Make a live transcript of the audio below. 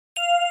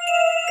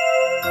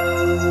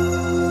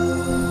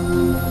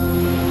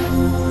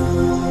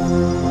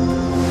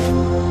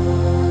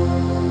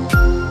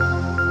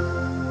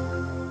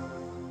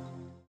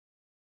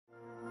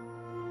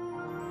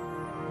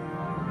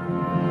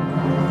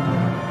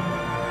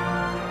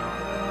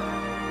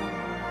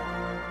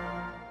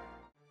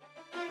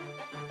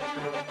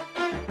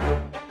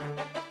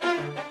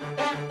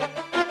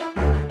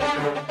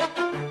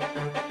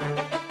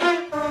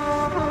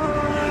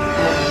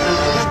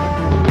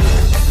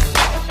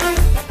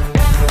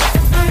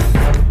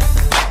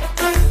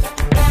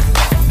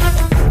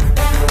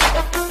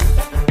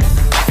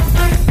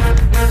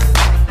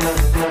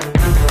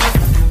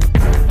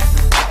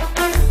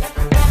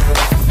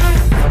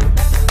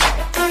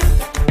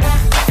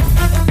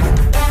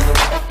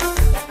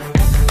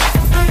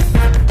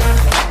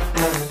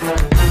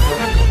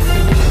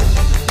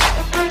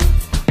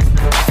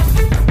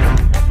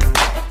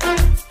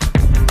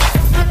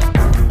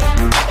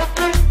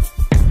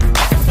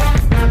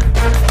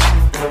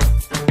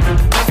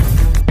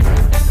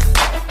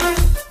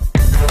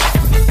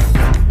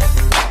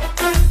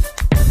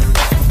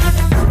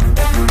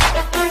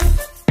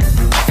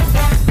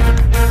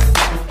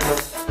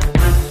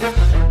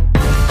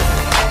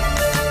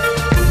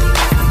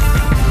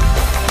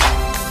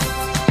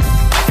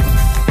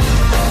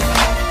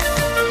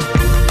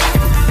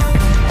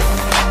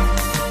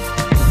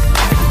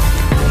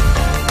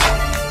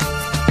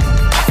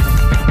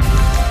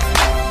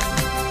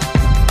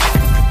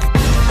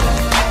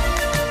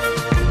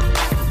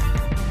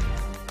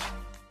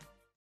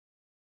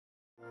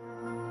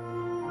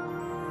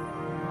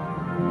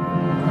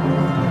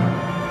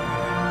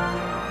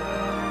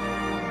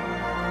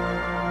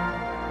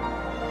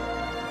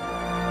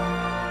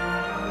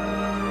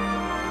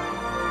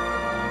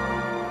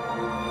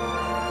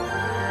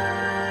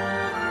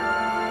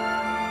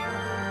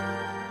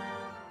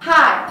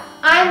Hi,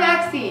 I'm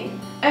Maxine,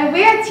 and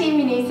we are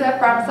Team UNISA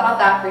from South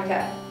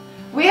Africa.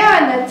 We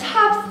are in the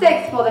top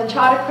 6 for the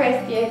Charter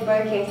Quest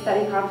CFO case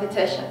study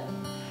competition.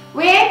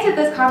 We entered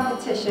this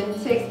competition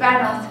to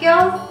expand our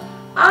skills,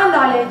 our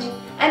knowledge,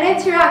 and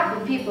interact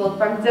with people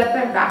from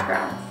different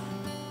backgrounds.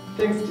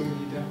 Thanks, Team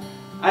Leader.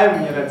 I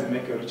am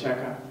Nyaradimeka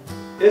Ruchaka.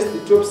 As the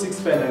top 6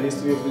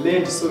 finalists, we have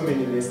learned so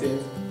many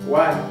lessons.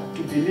 1,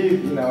 to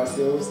believe in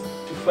ourselves,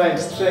 to find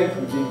strength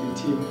within the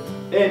team,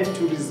 and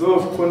to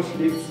resolve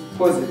conflicts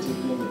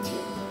positively in the team.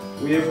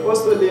 We have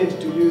also learned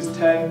to use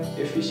time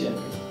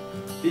efficiently.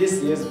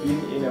 This has been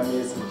an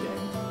amazing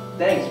journey.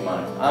 Thanks,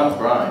 Mike. I'm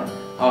Brian.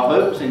 Our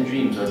hopes and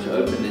dreams are to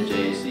open the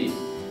JSC.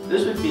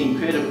 This would be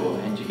incredible,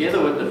 and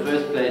together with the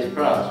first place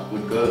prize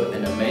would go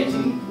an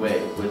amazing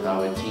way with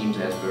our team's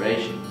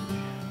aspirations.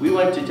 We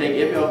want to take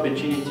every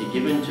opportunity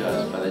given to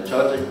us by the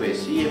Charter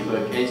Quest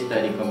CFO case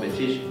study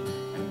competition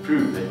and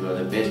prove that we are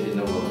the best in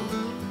the world.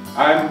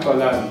 I'm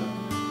Tolan.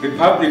 The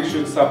public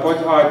should support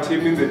our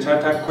team in the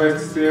Charter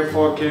Quest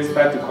CFO case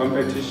study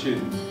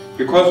competition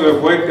because we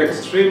have worked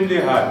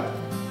extremely hard.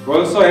 We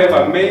also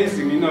have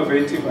amazing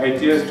innovative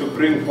ideas to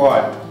bring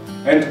forward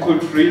and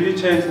could really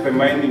change the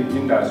mining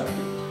industry.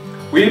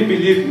 We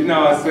believe in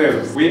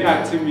ourselves. We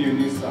are Team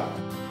UNISA.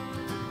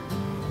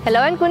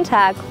 Hello and guten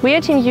Tag. We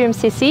are Team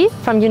UMCC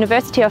from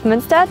University of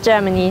Münster,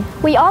 Germany.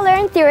 We all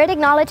learn theoretic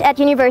knowledge at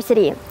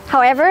university.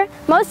 However,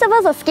 most of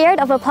us are scared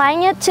of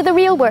applying it to the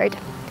real world.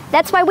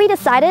 That's why we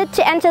decided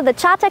to enter the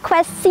Charter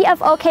Quest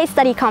CFO case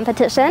study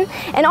competition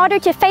in order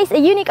to face a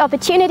unique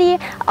opportunity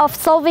of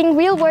solving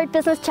real-world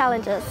business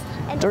challenges.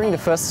 During the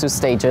first 2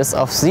 stages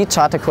of the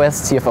Charter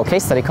Quest CFO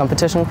case study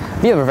competition,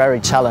 we were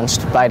very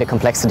challenged by the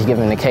complexity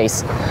given in the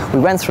case. We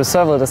went through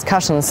several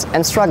discussions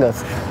and struggled.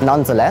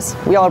 Nonetheless,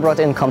 we all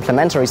brought in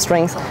complementary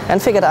strengths and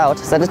figured out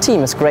that a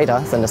team is greater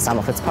than the sum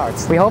of its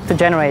parts. We hope to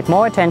generate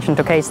more attention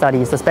to case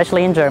studies,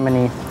 especially in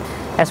Germany,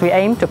 as we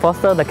aim to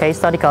foster the case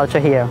study culture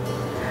here.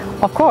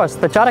 Of course,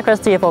 the Charter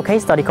Quest CFO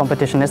case study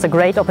competition is a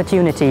great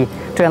opportunity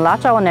to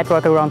enlarge our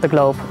network around the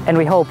globe, and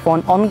we hope for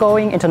an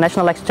ongoing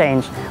international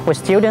exchange with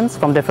students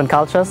from different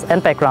cultures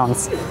and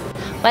backgrounds.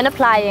 When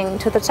applying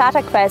to the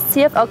Charter Quest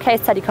CFO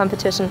case study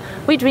competition,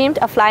 we dreamed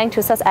of flying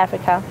to South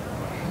Africa.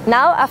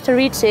 Now, after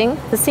reaching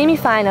the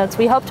semi-finals,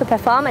 we hope to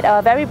perform at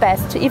our very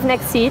best to even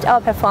exceed our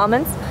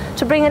performance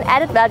to bring an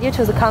added value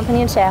to the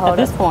company and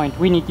shareholders. At this point,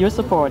 we need your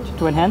support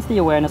to enhance the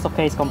awareness of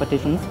case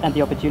competitions and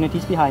the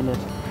opportunities behind it.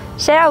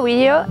 Share our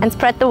video and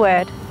spread the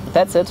word.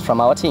 That's it from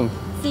our team.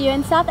 See you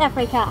in South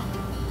Africa.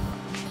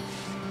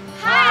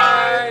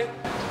 Hi!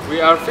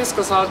 We are Fish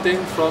Consulting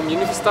from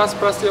Universitas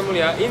Prasetya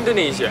Mulia,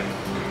 Indonesia.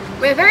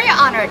 We're very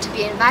honored to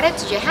be invited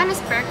to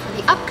Johannesburg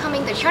for the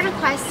upcoming The Charter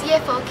Quest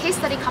CFO Case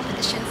Study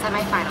Competition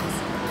semi-finals.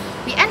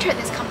 We entered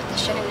this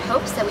competition in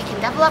hopes that we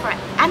can develop our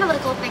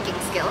analytical thinking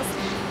skills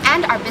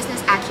and our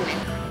business acumen.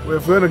 We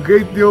have learned a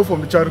great deal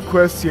from the Charter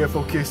Quest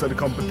CFO Case Study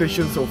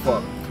Competition so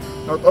far.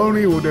 Not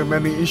only were there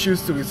many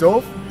issues to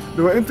resolve,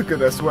 they were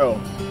intricate as well.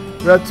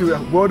 We had to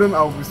broaden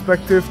our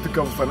perspective to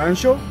cover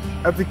financial,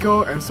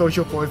 ethical and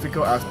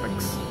socio-political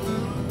aspects.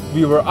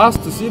 We were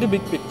asked to see the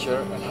big picture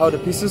and how the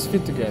pieces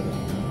fit together.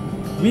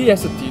 We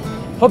as a team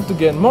hope to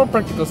gain more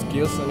practical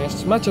skills and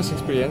as much as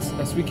experience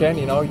as we can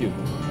in our youth.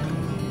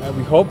 And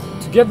we hope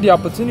to get the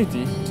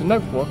opportunity to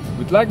network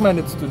with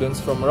like-minded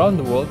students from around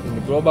the world in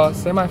the global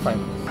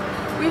semi-finals.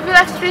 We feel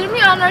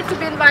extremely honored to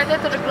be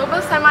invited to the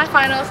global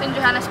semi-finals in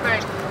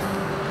Johannesburg.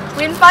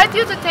 We invite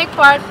you to take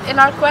part in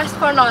our quest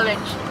for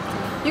knowledge.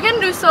 You can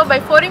do so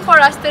by voting for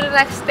us to the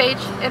next stage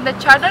in the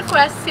Charter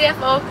Quest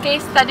CFO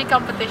Case Study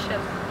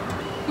Competition.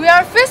 We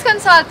are FIS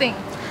Consulting.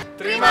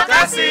 Terima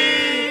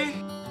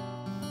kasih!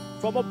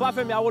 From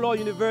Obafemi Awolowo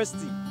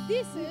University,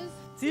 this is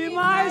Team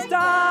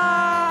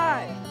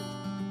Einstein!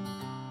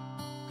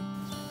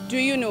 Do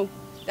you know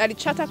that the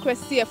Charter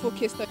Quest CFO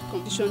Case Study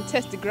Competition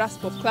tests the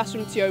grasp of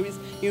classroom theories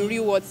in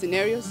real-world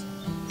scenarios?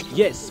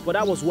 Yes, but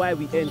that was why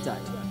we entered.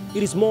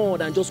 It is more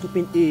than just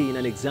scooping A in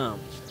an exam.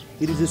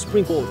 It is a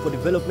springboard for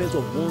development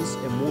of one's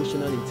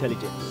emotional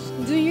intelligence.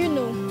 Do you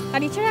know that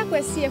the Charter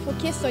Quest CFO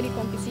Case Study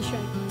Competition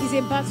is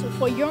a battle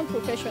for young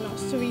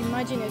professionals to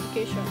reimagine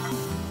education?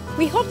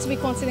 We hope to be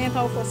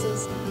continental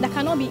forces that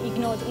cannot be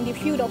ignored in the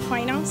field of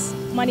finance,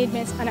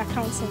 management and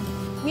accounting.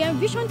 We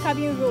envision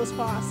carving roles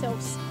for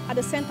ourselves at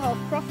the center of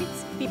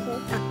profits,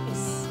 people and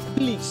peace.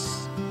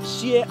 Please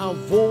share and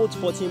vote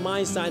for Team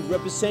Einstein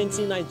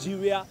representing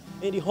Nigeria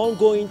in the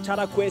ongoing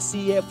Charter Quest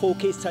CFO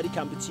Case Study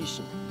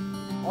Competition.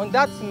 On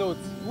that note,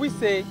 we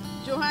say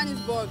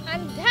Johannesburg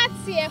and that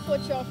CFO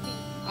trophy.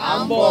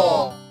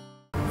 Ambo!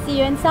 See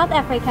you in South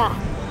Africa.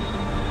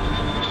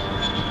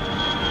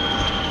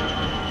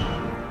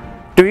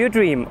 Do you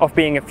dream of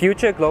being a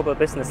future global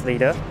business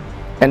leader?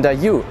 And are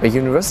you a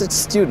university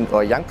student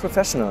or a young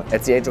professional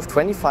at the age of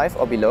 25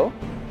 or below?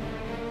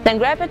 Then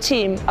grab a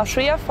team of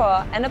 3 or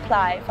 4 and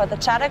apply for the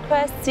Charter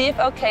Quest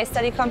CFO Case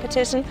Study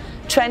Competition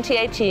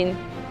 2018.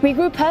 We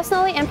grew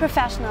personally and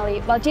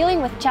professionally while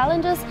dealing with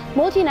challenges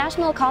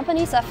multinational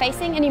companies are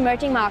facing in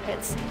emerging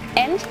markets,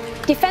 and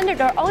defended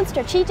our own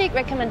strategic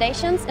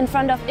recommendations in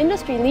front of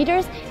industry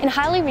leaders and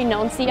highly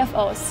renowned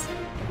CFOs.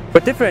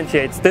 What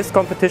differentiates this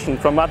competition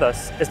from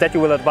others is that you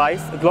will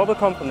advise a global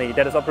company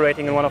that is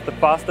operating in one of the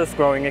fastest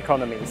growing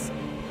economies.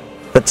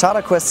 The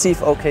Charter Quest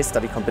CFO Case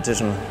Study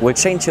Competition will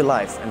change your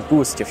life and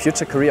boost your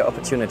future career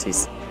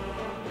opportunities.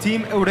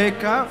 Team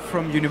Eureka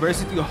from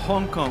University of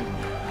Hong Kong.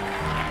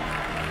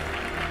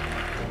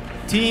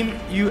 Team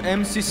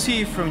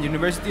UMCC from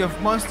University of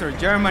Münster,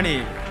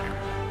 Germany.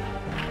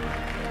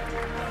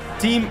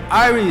 Team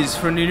Iris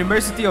from the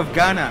University of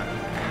Ghana.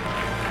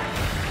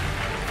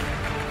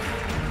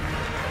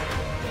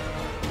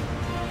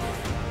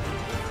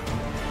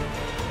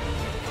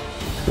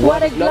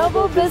 What a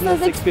global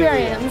business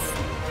experience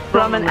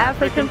from an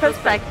African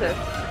perspective.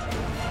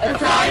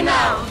 Apply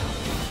now.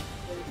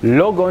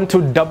 Log on to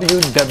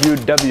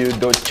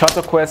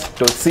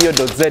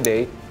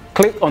www.charterquest.co.za,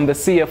 click on the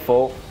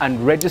CFO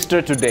and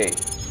register today.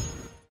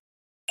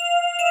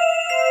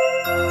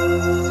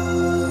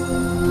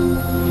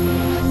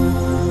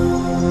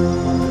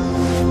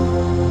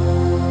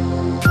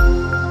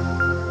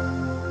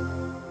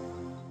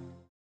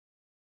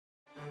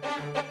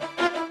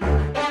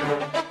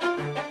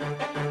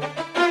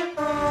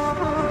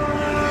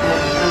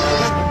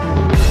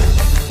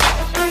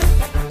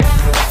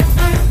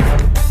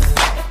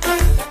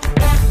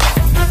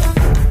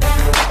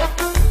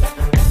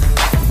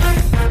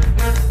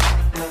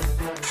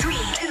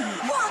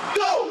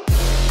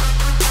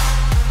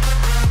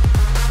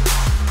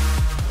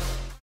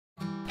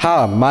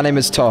 Hi, my name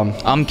is Tom.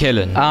 I'm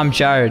Kellen. I'm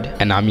Jared.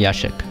 And I'm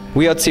Yashik.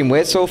 We are Team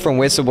Wetzel from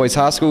Wetzel Boys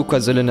High School,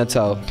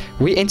 KwaZulu-Natal.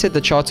 We entered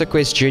the Charter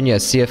Quest Junior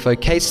CFO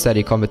Case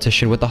Study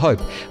Competition with the hope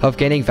of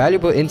gaining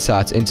valuable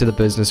insights into the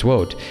business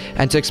world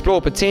and to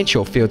explore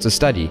potential fields of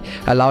study,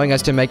 allowing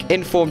us to make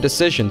informed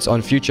decisions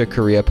on future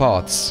career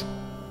paths.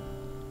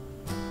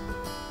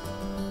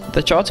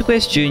 The Charter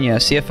Quest Junior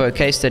CFO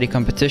Case Study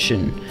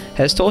Competition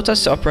has taught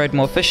us to operate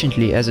more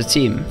efficiently as a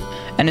team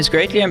and has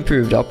greatly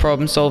improved our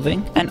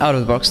problem-solving and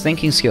out-of-the-box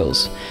thinking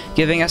skills,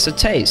 giving us a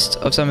taste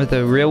of some of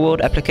the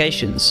real-world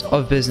applications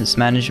of business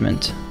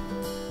management.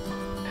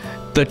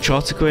 The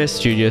Charter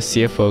Quest Junior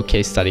CFO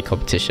Case Study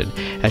Competition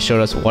has shown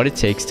us what it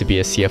takes to be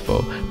a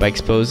CFO by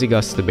exposing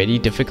us to the many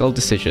difficult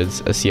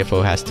decisions a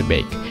CFO has to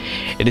make.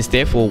 It is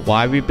therefore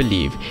why we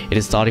believe it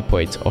is a starting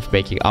point of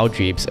making our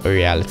dreams a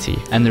reality.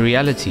 And the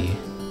reality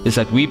is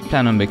that we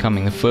plan on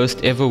becoming the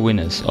first ever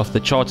winners of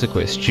the Charter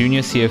Quest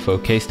Junior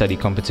CFO Case Study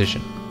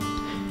Competition.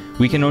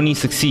 We can only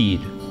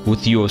succeed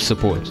with your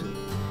support.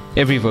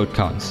 Every vote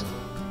counts.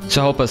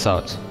 So help us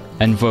out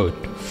and vote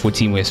for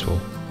Team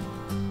Westville.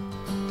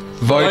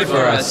 Vote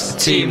for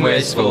us, Team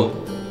Westville.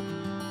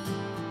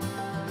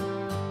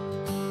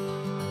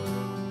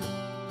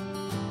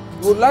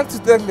 We would like to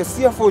thank the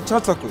CFO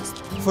Charter Quest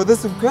for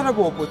this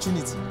incredible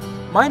opportunity.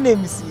 My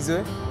name is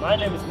Caesar. My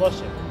name is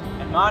Moshe.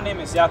 And my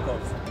name is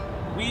Yakov.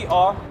 We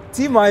are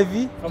Team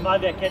Ivy from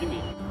Ivy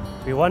Academy.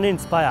 We want to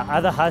inspire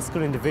other high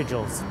school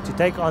individuals to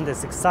take on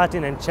this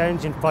exciting and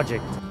challenging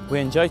project. We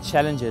enjoy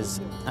challenges,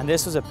 and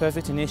this was a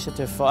perfect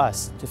initiative for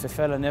us to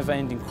fulfill a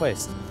never-ending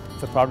quest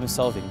for problem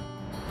solving.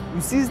 we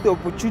seized the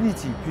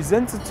opportunity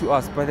presented to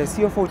us by the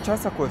CFO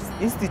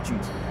CharterQuest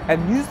Institute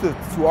and used it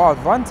to our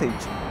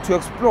advantage to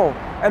explore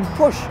and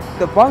push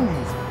the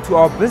boundaries to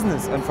our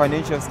business and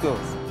financial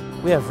skills.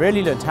 We have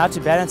really learned how to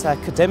balance our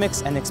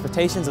academics and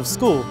expectations of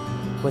school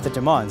with the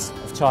demands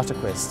of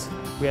CharterQuest.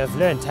 We have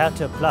learned how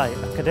to apply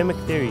academic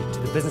theory to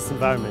the business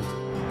environment.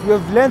 We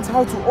have learned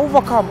how to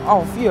overcome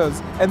our fears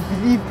and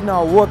believe in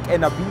our work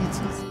and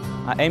abilities.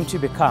 I aim to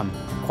become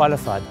a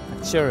qualified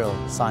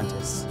actuarial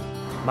scientist.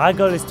 My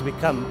goal is to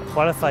become a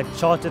qualified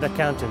chartered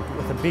accountant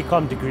with a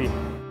BCom degree.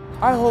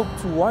 I hope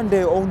to one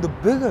day own the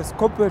biggest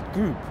corporate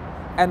group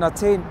and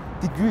attain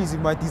degrees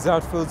in my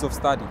desired fields of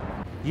study.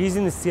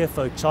 Using the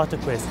CFO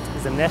CharterQuest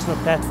as a national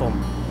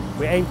platform,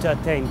 we aim to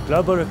attain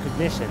global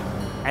recognition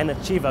and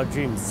achieve our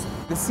dreams.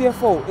 The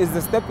CFO is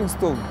the stepping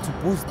stone to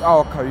boost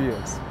our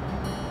careers.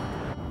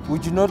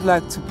 Would you not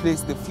like to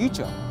place the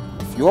future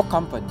of your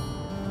company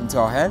into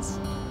our hands?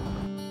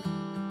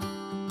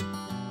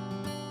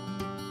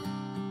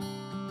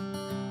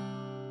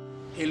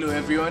 Hello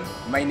everyone,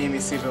 my name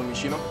is CFO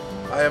Mishino.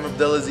 I am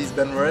Abdelaziz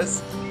Ben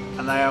Rez.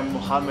 And I am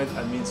Mohammed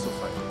Amin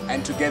Sufai.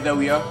 And together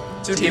we are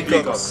Team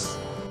Peacocks.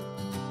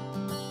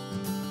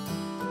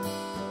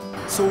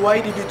 So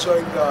why did you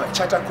join the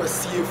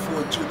CharterQuest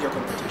CFO Junior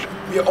competition?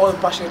 We are all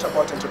passionate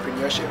about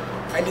entrepreneurship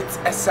and it's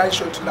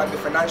essential to learn the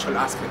financial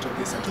aspect of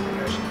this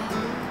entrepreneurship.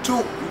 2,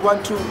 we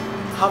want to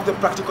have the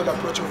practical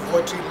approach of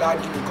what we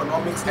learned in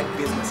economics and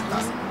business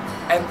class.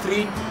 And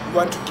 3, we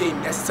want to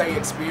gain necessary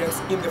experience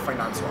in the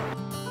finance world.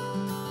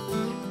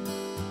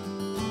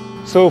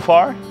 So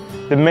far,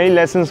 the main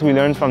lessons we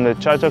learned from the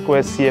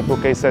CharterQuest CFO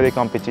case study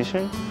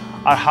competition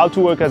are how to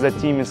work as a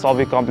team in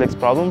solving complex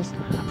problems,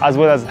 as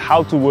well as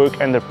how to work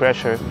under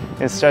pressure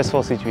in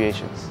stressful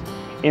situations.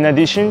 In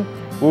addition,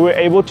 we were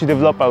able to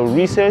develop our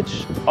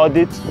research,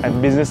 audit,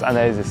 and business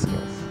analysis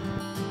skills.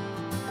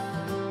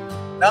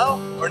 Now,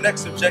 our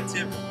next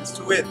objective is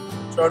to win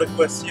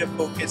CharterQuest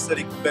CFO case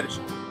study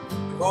competition.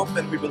 We hope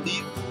and we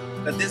believe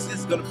that this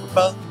is going to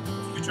propel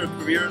future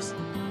careers,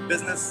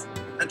 business,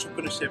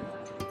 entrepreneurship,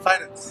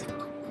 finance.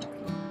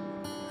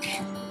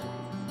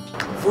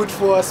 Vote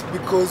for us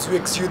because we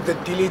exude the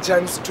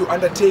diligence to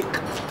undertake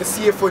the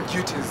CFO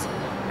duties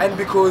and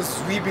because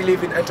we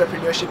believe in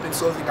entrepreneurship in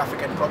solving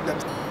African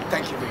problems.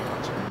 Thank you very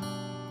much.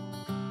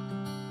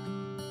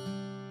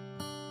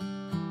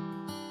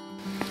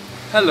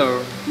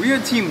 Hello, we are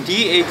Team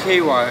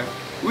DAKY.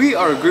 We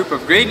are a group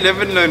of grade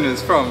 11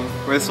 learners from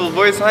Westville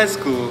Boys High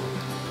School.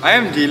 I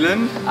am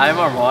Dylan. I am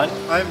Armand.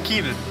 I am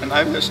Keenan. And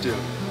I'm Ashtil.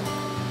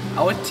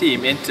 Our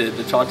team entered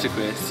the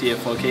CharterQuest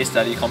CFO case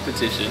study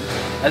competition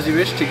as we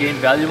wish to gain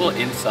valuable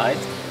insight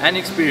and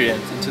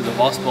experience into the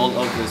vast world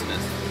of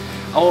business.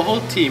 Our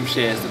whole team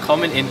shares the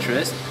common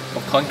interest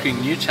of conquering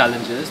new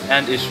challenges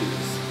and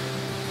issues.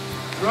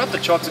 Throughout the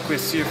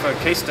CharterQuest CFO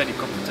case study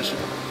competition,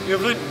 we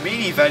have learned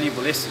many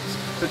valuable lessons,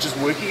 such as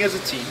working as a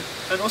team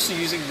and also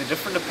using the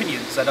different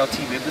opinions that our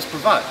team members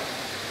provide.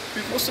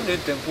 We've also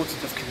learned the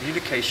importance of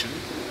communication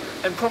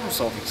and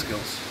problem-solving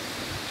skills.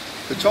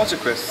 The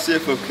CharterQuest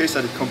CFO case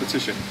study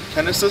competition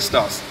can assist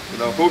us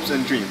with our hopes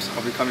and dreams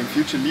of becoming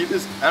future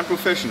leaders and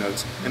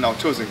professionals in our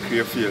chosen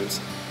career fields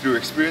through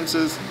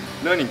experiences,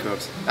 learning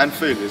curves, and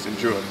failures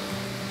endured.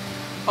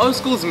 Our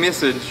school's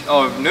message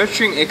of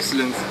nurturing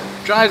excellence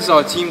drives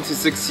our team to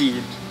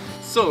succeed.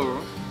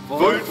 So,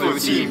 vote for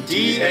Team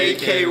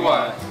DAKY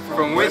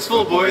from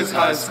Westville Boys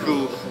High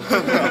School.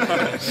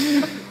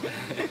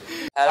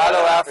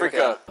 Hello,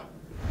 Africa.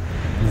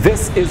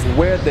 This is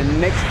where the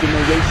next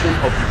generation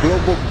of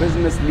global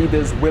business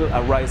leaders will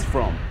arise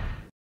from.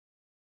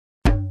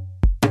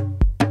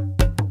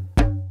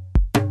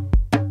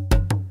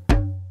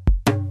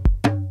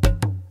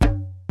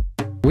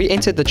 We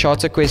entered the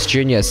CharterQuest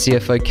Junior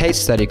CFO case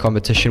study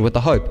competition with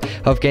the hope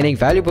of gaining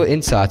valuable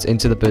insights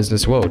into the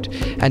business world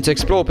and to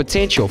explore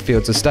potential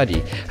fields of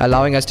study,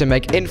 allowing us to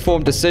make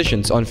informed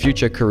decisions on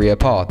future career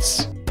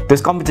paths. This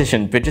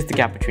competition bridges the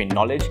gap between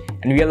knowledge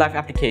and real-life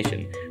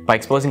application by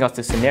exposing us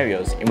to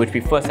scenarios in which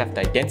we first have to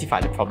identify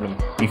the problem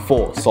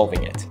before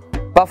solving it.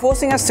 By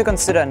forcing us to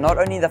consider not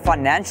only the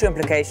financial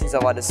implications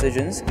of our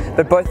decisions,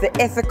 but both the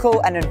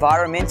ethical and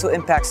environmental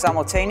impacts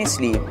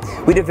simultaneously,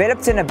 we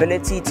developed an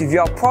ability to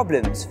view our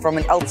problems from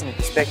an ultimate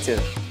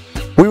perspective.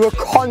 We were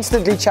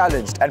constantly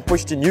challenged and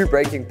pushed to new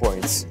breaking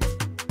points.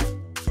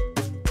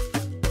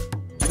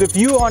 If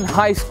you are in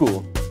high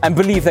school and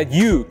believe that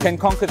you can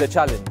conquer the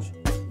challenge,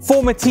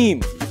 form a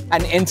team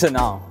and enter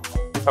now.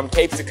 From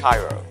Cape to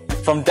Cairo,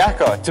 from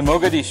Dakar to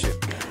Mogadishu,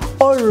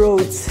 all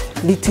roads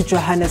lead to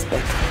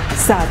Johannesburg,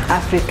 South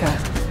Africa.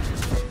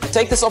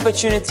 Take this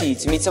opportunity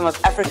to meet some of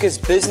Africa's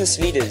business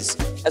leaders,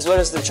 as well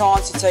as the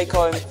chance to take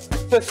home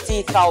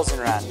 50,000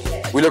 Rand.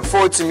 We look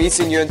forward to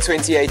meeting you in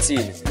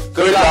 2018.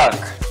 Good luck!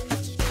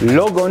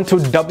 Log on to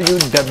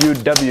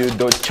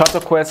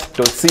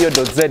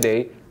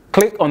www.charterquest.co.za,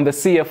 click on the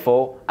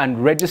CFO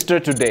and register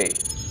today.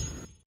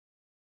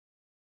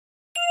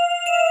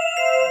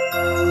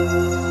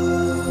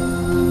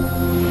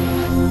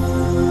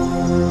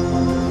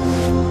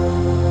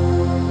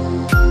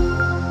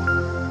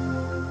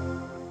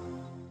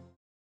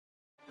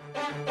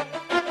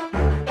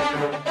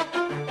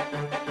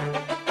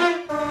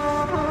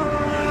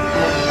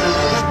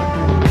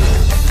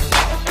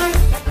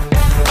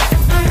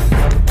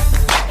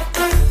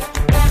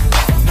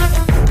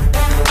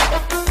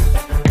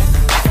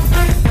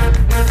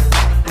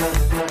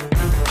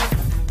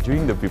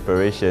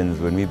 preparations,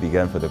 when we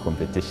began for the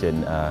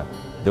competition,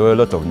 there were a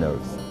lot of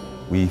nerves.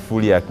 We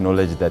fully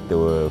acknowledged that there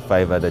were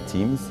 5 other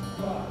teams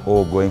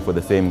all going for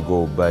the same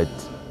goal, but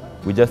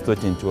we just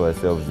thought into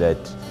ourselves that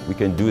we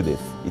can do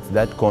this. It's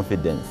that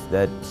confidence,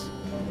 that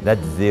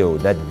zeal,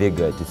 that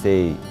vigor to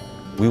say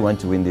we want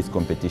to win this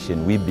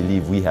competition. We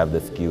believe we have the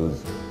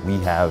skills, we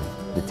have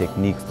the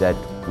techniques that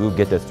will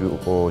get us through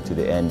all to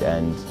the end,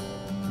 and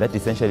that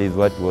essentially is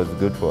what was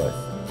good for us.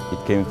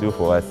 It came through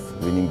for us,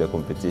 winning the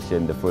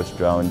competition, the first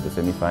round, the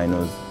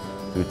semi-finals,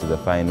 through to the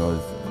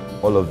finals.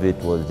 All of it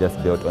was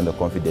just built on the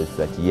confidence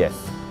that yes,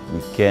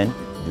 we can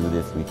do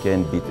this, we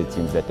can beat the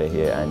teams that are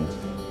here, and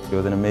it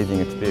was an amazing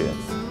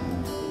experience.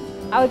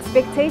 Our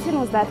expectation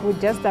was that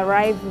we'd just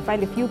arrive, we'd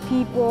find a few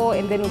people,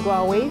 and then we'd go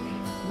away.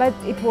 But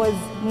it was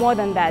more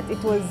than that.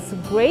 It was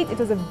great. It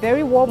was a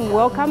very warm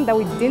welcome that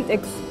we didn't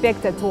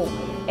expect at all.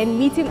 And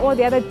meeting all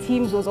the other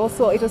teams was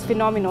also, it was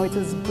phenomenal. It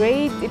was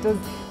great.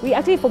 We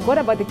actually forgot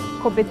about the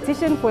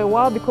competition for a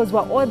while because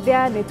we're all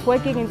there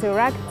networking,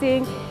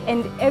 interacting,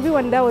 and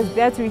everyone that was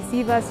there to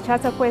receive us,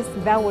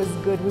 CharterQuest, that was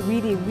good. We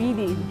really,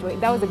 really enjoyed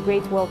it. That was a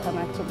great welcome,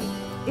 actually.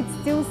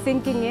 It's still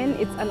sinking in.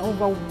 It's an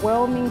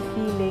overwhelming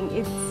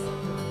feeling.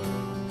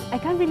 I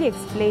can't really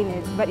explain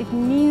it, but it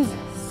means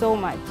so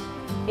much.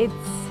 It's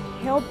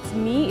helped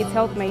me, it's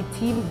helped my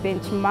team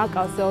benchmark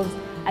ourselves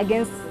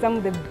against some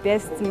of the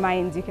best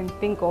minds you can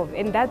think of,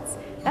 and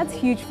that's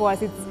huge for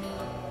us.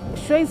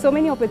 It's showing so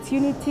many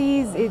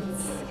opportunities.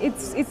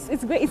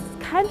 It's great. It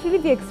can't really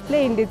be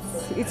explained.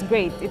 It's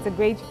great. It's a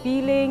great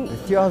feeling. The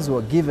 3 hours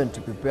were given to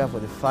prepare for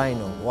the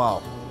final.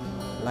 Wow,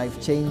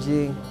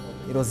 life-changing.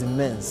 It was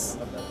immense.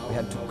 We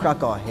had to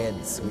crack our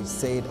heads. We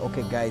said,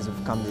 okay guys,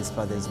 we've come this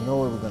far. There's no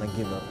way we're gonna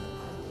give up.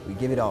 We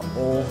gave it our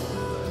all.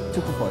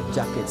 Took off our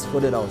jackets,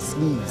 folded our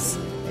sleeves,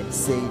 and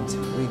said,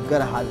 we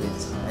gotta have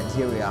it. And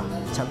here we are,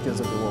 champions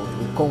of the world.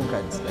 We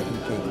conquered like we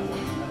came.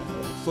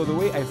 So the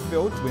way I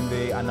felt when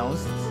they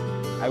announced,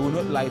 I will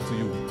not lie to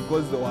you,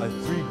 because there were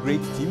 3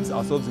 great teams,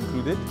 ourselves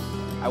included.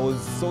 I was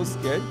so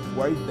scared,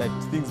 worried that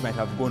things might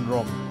have gone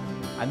wrong.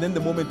 And then the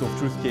moment of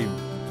truth came,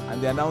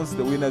 and they announced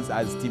the winners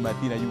as Team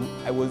Athena.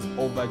 I was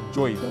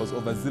overjoyed, I was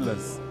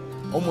overzealous,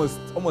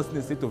 almost in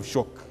a state of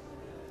shock.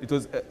 It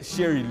was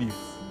sheer relief.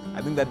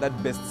 I think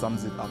that best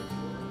sums it up.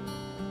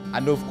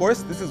 And of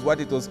course, this is what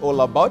it was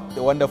all about,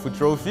 the wonderful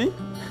trophy.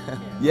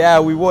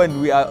 Yeah, we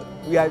won. We are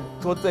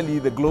totally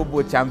the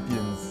global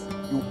champions.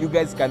 You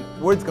guys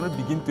words cannot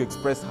begin to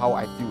express how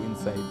I feel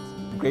inside.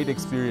 Great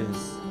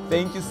experience.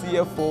 Thank you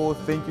CFO,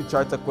 thank you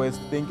CharterQuest,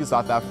 thank you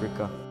South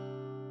Africa.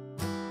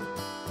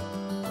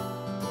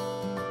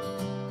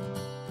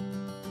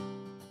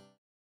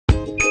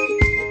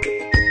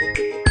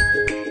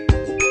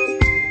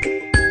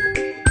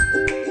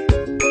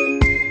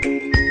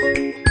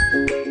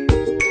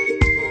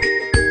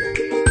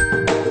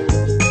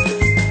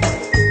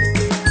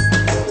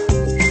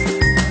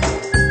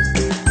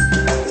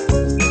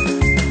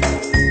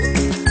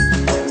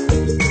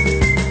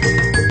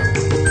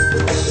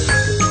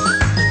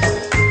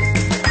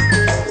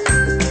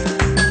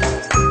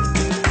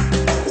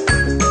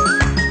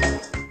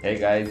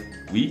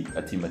 We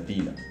are Team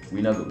Athena,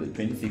 winners of the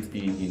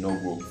 2016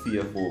 inaugural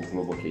CFO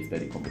Global Case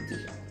Study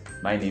Competition.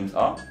 My names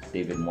are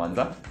David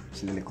Mwanza,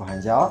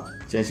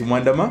 Chenshi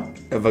Mwandama,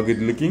 ever good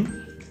looking,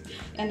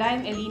 and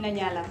I'm Elena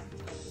Nyala.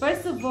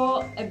 First of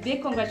all, a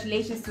big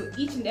congratulations to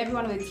each and every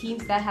one of the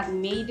teams that have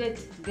made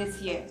it this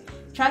year.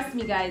 Trust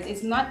me guys,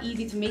 it's not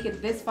easy to make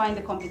it this far in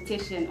the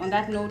competition. On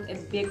that note, a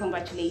big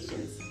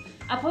congratulations.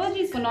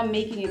 Apologies for not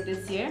making it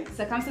this year,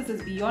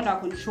 circumstances beyond our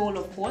control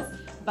of course,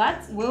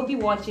 but we'll be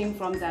watching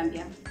from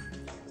Zambia.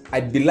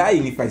 I'd be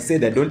lying if I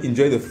said I don't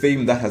enjoy the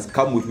fame that has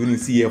come with winning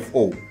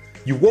CFO.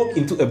 You walk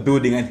into a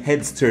building and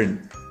heads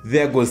turn,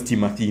 there goes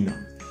Team Athena.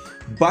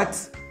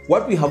 But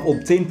what we have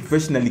obtained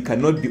professionally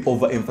cannot be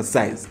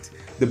overemphasized.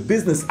 The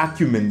business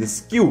acumen, the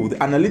skill,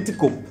 the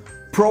analytical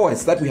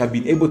prowess that we have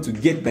been able to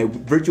get by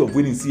virtue of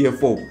winning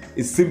CFO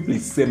is simply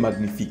c'est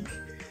magnifique.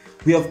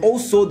 We have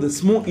also the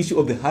small issue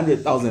of the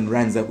 100,000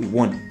 rands that we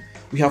won.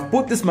 We have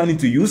put this money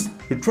to use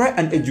to try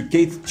and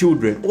educate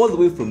children all the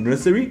way from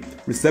nursery,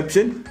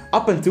 reception,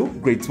 up until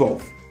grade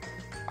 12.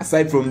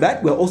 Aside from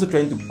that, we are also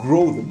trying to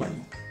grow the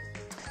money.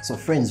 So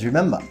friends,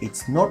 remember,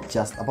 it's not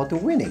just about the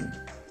winning.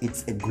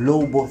 It's a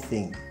global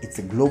thing. It's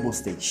a global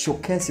stage.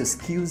 Showcase your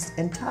skills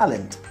and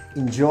talent.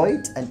 Enjoy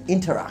it and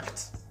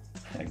interact.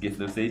 I guess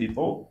they've said it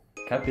all.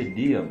 Carpe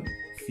diem.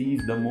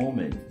 Seize the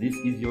moment. This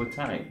is your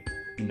time.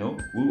 You know,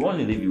 we'll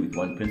only leave you with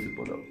one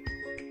principle though.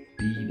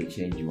 Be the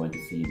change you want to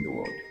see in the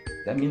world.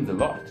 That means a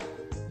lot.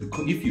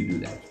 Because if you do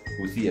that,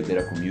 we'll see a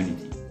better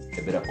community,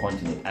 a better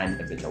continent, and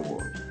a better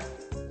world.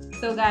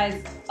 So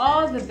guys,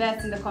 all the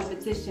best in the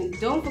competition.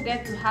 Don't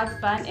forget to have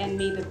fun and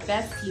may the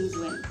best teams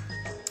win.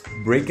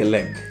 Break a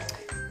leg.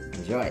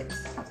 Enjoy it.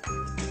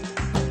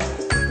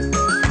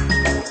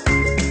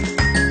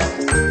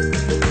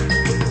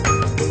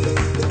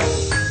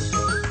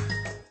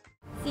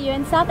 See you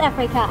in South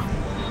Africa.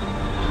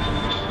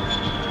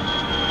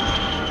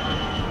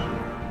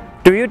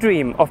 Do you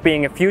dream of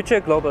being a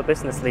future global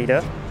business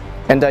leader?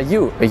 And are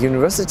you a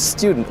university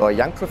student or a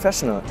young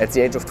professional at the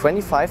age of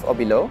 25 or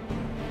below?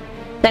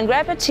 Then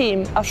grab a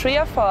team of 3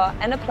 or 4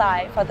 and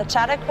apply for the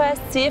CharterQuest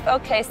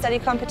CFO Case Study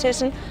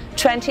Competition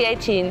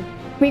 2018.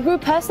 We grew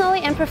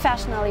personally and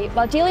professionally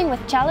while dealing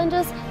with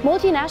challenges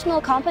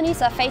multinational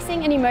companies are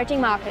facing in emerging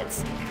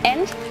markets,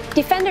 and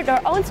defended our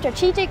own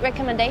strategic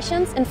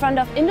recommendations in front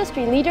of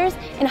industry leaders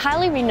and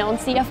highly renowned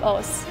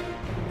CFOs.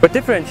 What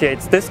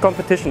differentiates this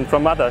competition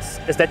from others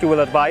is that you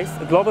will advise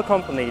a global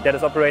company that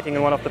is operating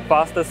in one of the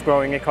fastest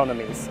growing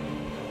economies.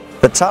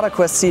 The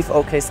CharterQuest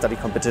CFO Case Study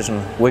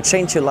Competition will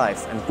change your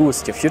life and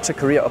boost your future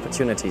career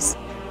opportunities.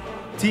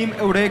 Team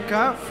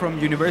Eureka from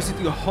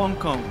University of Hong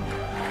Kong.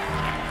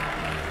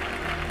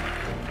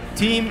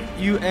 Team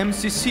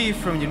UMCC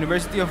from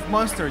University of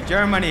Munster,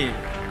 Germany.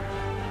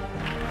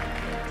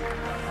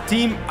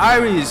 Team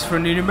Iris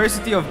from the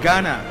University of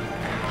Ghana.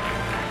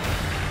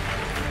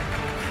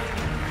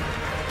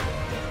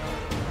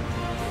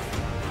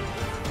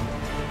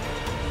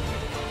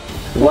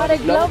 What a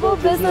global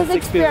business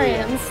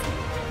experience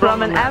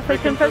from an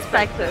African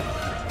perspective.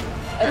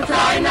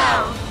 Apply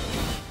now.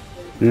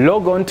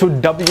 Log on to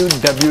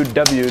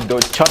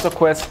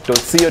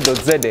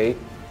www.charterquest.co.za,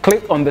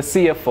 click on the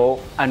CFO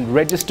and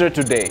register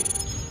today.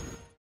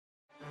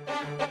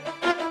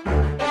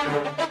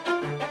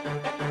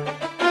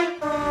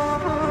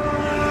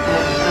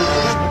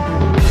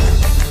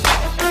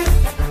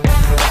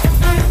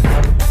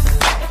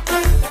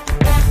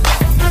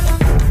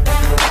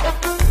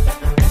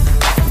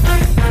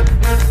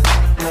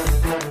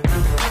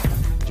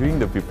 During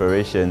the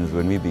preparations,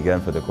 when we began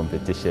for the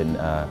competition,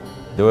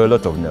 there were a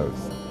lot of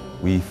nerves.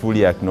 We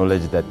fully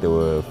acknowledged that there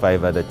were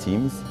 5 other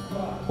teams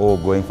all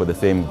going for the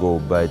same goal,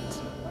 but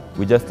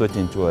we just thought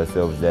into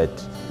ourselves that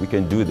we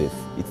can do this.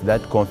 It's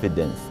that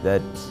confidence,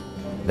 that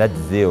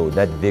zeal,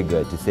 that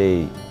vigor to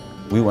say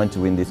we want to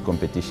win this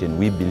competition.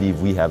 We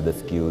believe we have the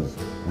skills,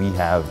 we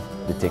have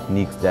the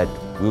techniques that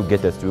will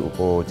get us through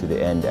to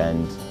the end,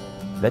 and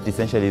that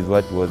essentially is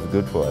what was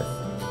good for us.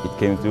 It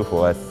came through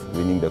for us,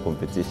 winning the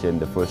competition,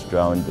 the first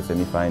round, the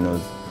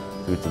semi-finals,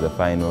 through to the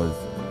finals.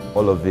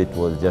 All of it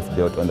was just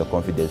built on the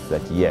confidence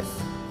that yes,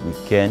 we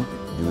can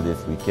do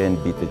this, we can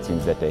beat the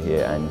teams that are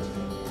here, and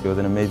it was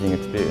an amazing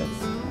experience.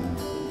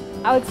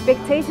 Our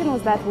expectation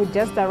was that we'd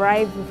just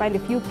arrive, we find a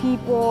few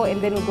people, and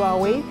then we go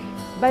away.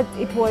 But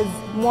it was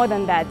more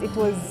than that. It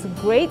was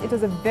great. It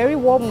was a very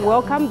warm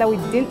welcome that we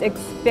didn't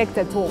expect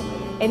at all.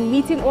 And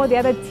meeting all the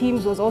other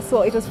teams was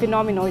also, it was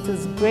phenomenal. It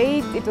was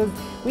great.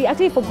 We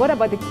actually forgot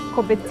about the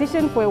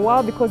competition for a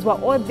while because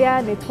we're all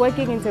there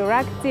networking,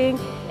 interacting,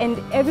 and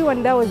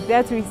everyone that was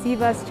there to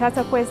receive us,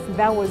 CharterQuest,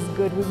 that was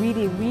good. We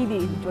really,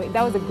 really enjoyed it.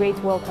 That was a great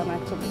welcome,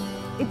 actually.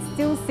 It's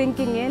still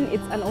sinking in.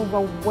 It's an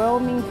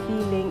overwhelming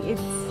feeling.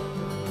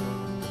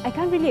 I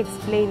can't really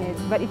explain it,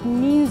 but it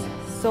means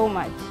so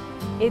much.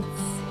 It's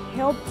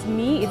helped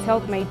me, it's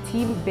helped my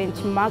team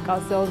benchmark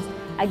ourselves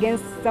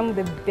against some of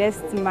the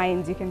best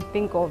minds you can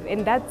think of,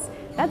 and that's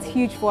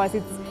huge for us.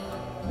 It's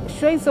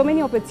showing so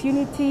many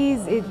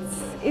opportunities.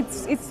 It's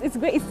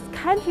great. It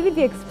can't really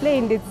be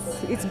explained.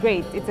 It's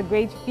great. It's a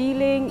great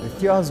feeling. The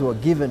 3 hours we were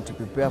given to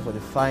prepare for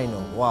the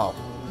final, wow,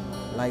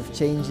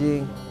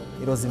 life-changing.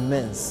 It was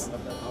immense.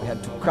 We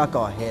had to crack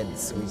our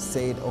heads. We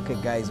said, okay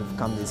guys, we've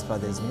come this far.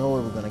 There's no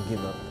way we're gonna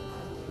give up.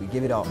 We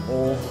gave it our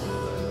all.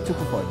 Took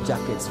off our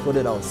jackets,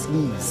 folded our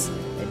sleeves,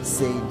 and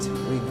said,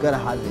 we gotta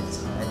have it.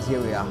 And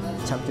here we are,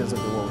 champions of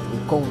the world. We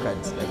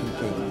conquered like we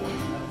came.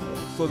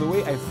 So the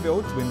way I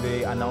felt when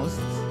they announced,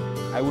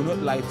 I will not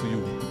lie to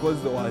you, because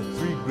there were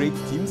 3 great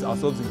teams,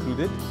 ourselves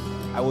included.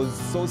 I was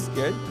so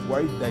scared,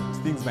 worried that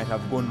things might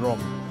have gone wrong.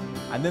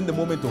 And then the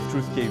moment of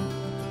truth came,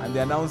 and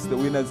they announced the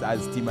winners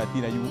as Team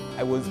Athena.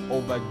 I was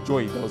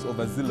overjoyed, I was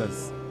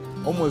overzealous,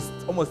 almost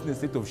in a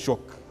state of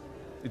shock.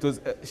 It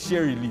was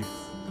sheer relief.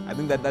 I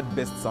think that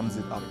best sums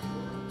it up.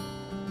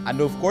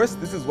 And of course,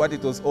 this is what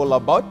it was all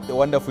about, the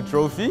wonderful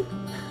trophy.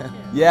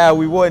 Yeah,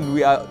 we won.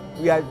 We are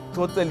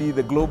totally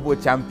the global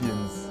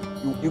champions.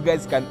 You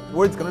guys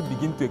words cannot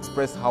begin to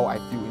express how I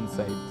feel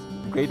inside.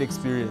 Great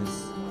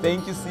experience.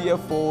 Thank you,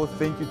 CFO.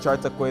 Thank you,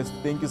 CharterQuest.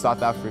 Thank you,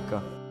 South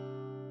Africa.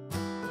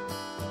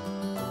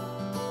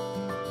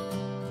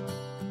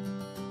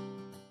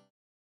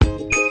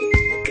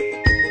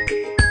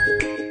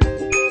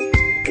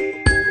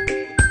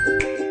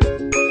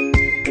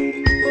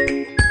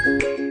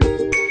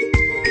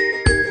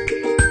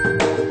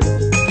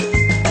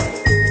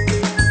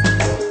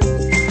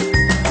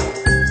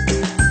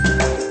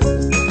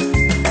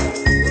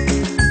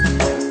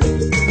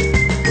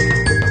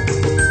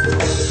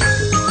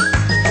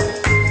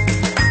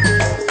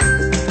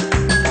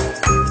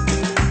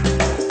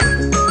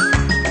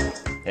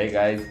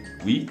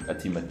 We are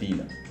Team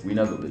Athena,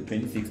 winners of the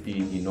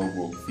 2016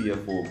 inaugural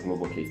CFO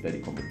Global Case Study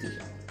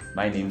Competition.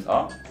 My names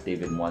are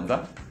David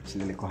Mwanza,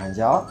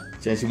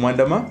 Chenshi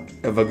Mwandama,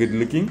 ever good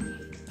looking,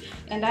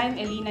 and I'm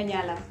Elina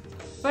Nyala.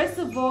 First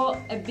of all,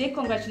 a big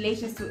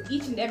congratulations to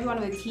each and every one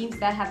of the teams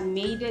that have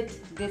made it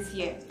this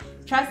year.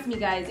 Trust me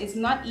guys, it's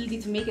not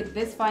easy to make it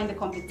this far in the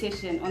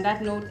competition. On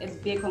that note, a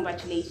big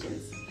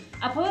congratulations.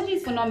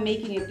 Apologies for not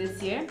making it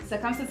this year.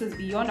 Circumstances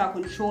beyond our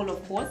control,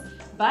 of course,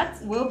 but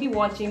we'll be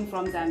watching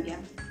from Zambia.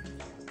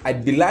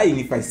 I'd be lying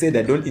if I said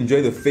I don't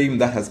enjoy the fame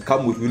that has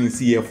come with winning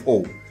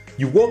CFO.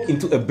 You walk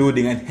into a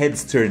building and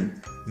heads turn.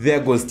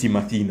 There goes Team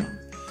Athena.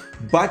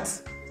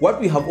 But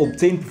what we have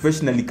obtained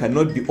professionally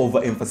cannot be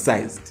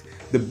overemphasized.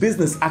 The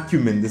business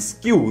acumen, the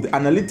skill, the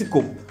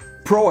analytical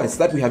prowess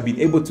that we have been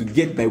able to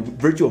get by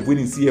virtue of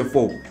winning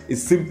CFO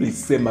is simply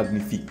c'est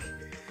magnifique.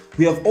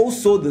 We have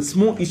also the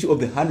small issue of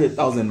the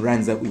 100,000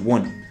 rands that we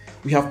won.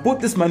 We have put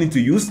this money to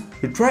use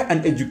to try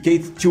and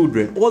educate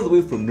children all the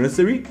way from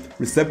nursery,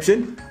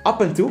 reception,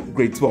 up until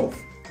grade 12.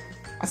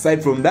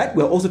 Aside from that,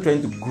 we are also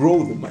trying to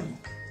grow the money.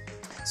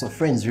 So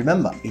friends,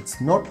 remember,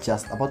 it's not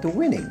just about the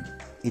winning.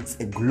 It's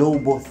a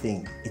global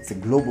thing. It's a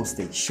global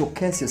stage.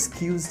 Showcase your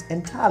skills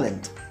and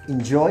talent.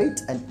 Enjoy it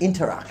and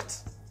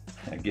interact.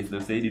 I guess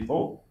they've said it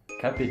all.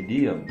 Carpe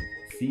diem.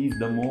 Seize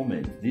the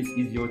moment. This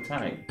is your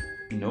time.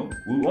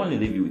 We'll only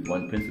leave you with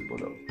one principle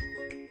though.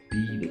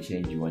 Be the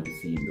change you want to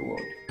see in the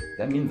world.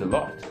 That means a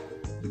lot.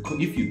 Because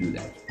if you do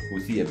that,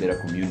 we'll see a better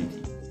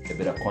community, a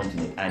better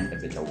continent, and a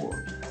better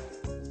world.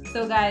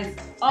 So guys,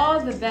 all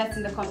the best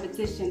in the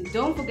competition.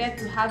 Don't forget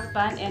to have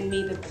fun and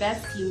may the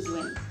best teams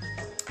win.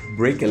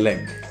 Break a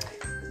leg.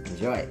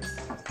 Enjoy it.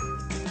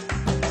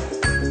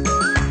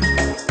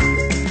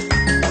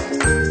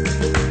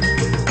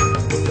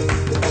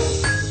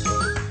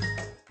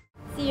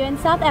 See you in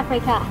South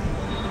Africa.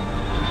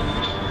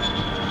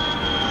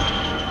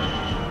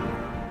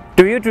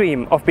 Do you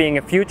dream of being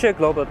a future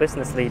global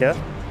business leader?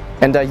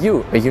 And are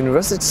you a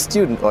university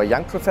student or a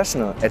young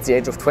professional at the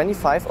age of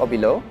 25 or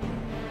below?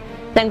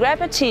 Then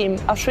grab a team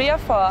of 3 or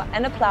 4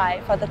 and apply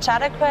for the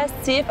CharterQuest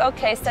CFO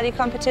Case Study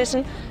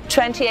Competition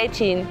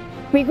 2018.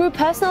 We grew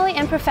personally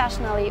and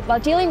professionally while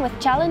dealing with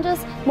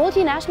challenges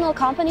multinational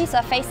companies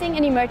are facing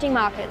in emerging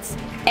markets,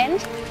 and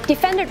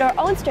defended our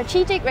own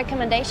strategic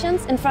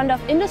recommendations in front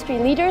of industry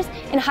leaders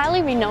and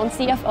highly renowned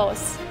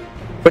CFOs.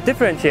 What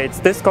differentiates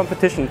this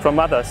competition from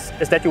others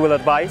is that you will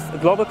advise a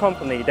global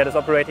company that is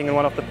operating in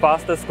one of the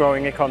fastest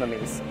growing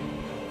economies.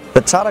 The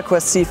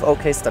CharterQuest CFO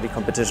Case Study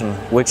Competition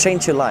will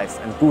change your life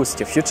and boost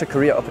your future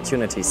career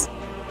opportunities.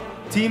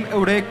 Team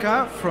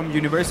Eureka from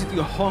University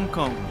of Hong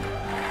Kong.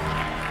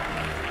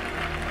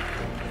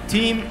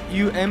 Team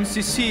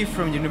UMCC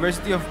from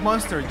University of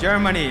Munster,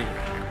 Germany.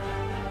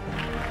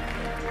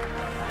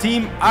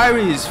 Team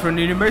Iris from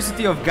the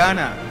University of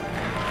Ghana.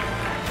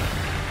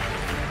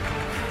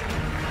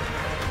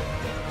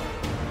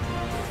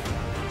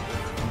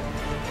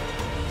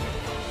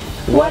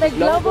 What a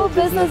global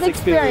business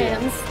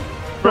experience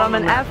from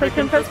an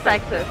African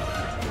perspective.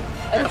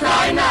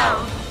 Apply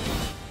now.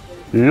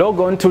 Log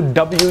on to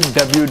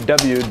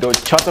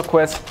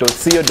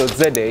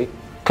www.charterquest.co.za,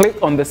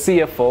 click on the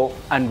CFO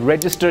and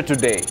register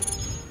today.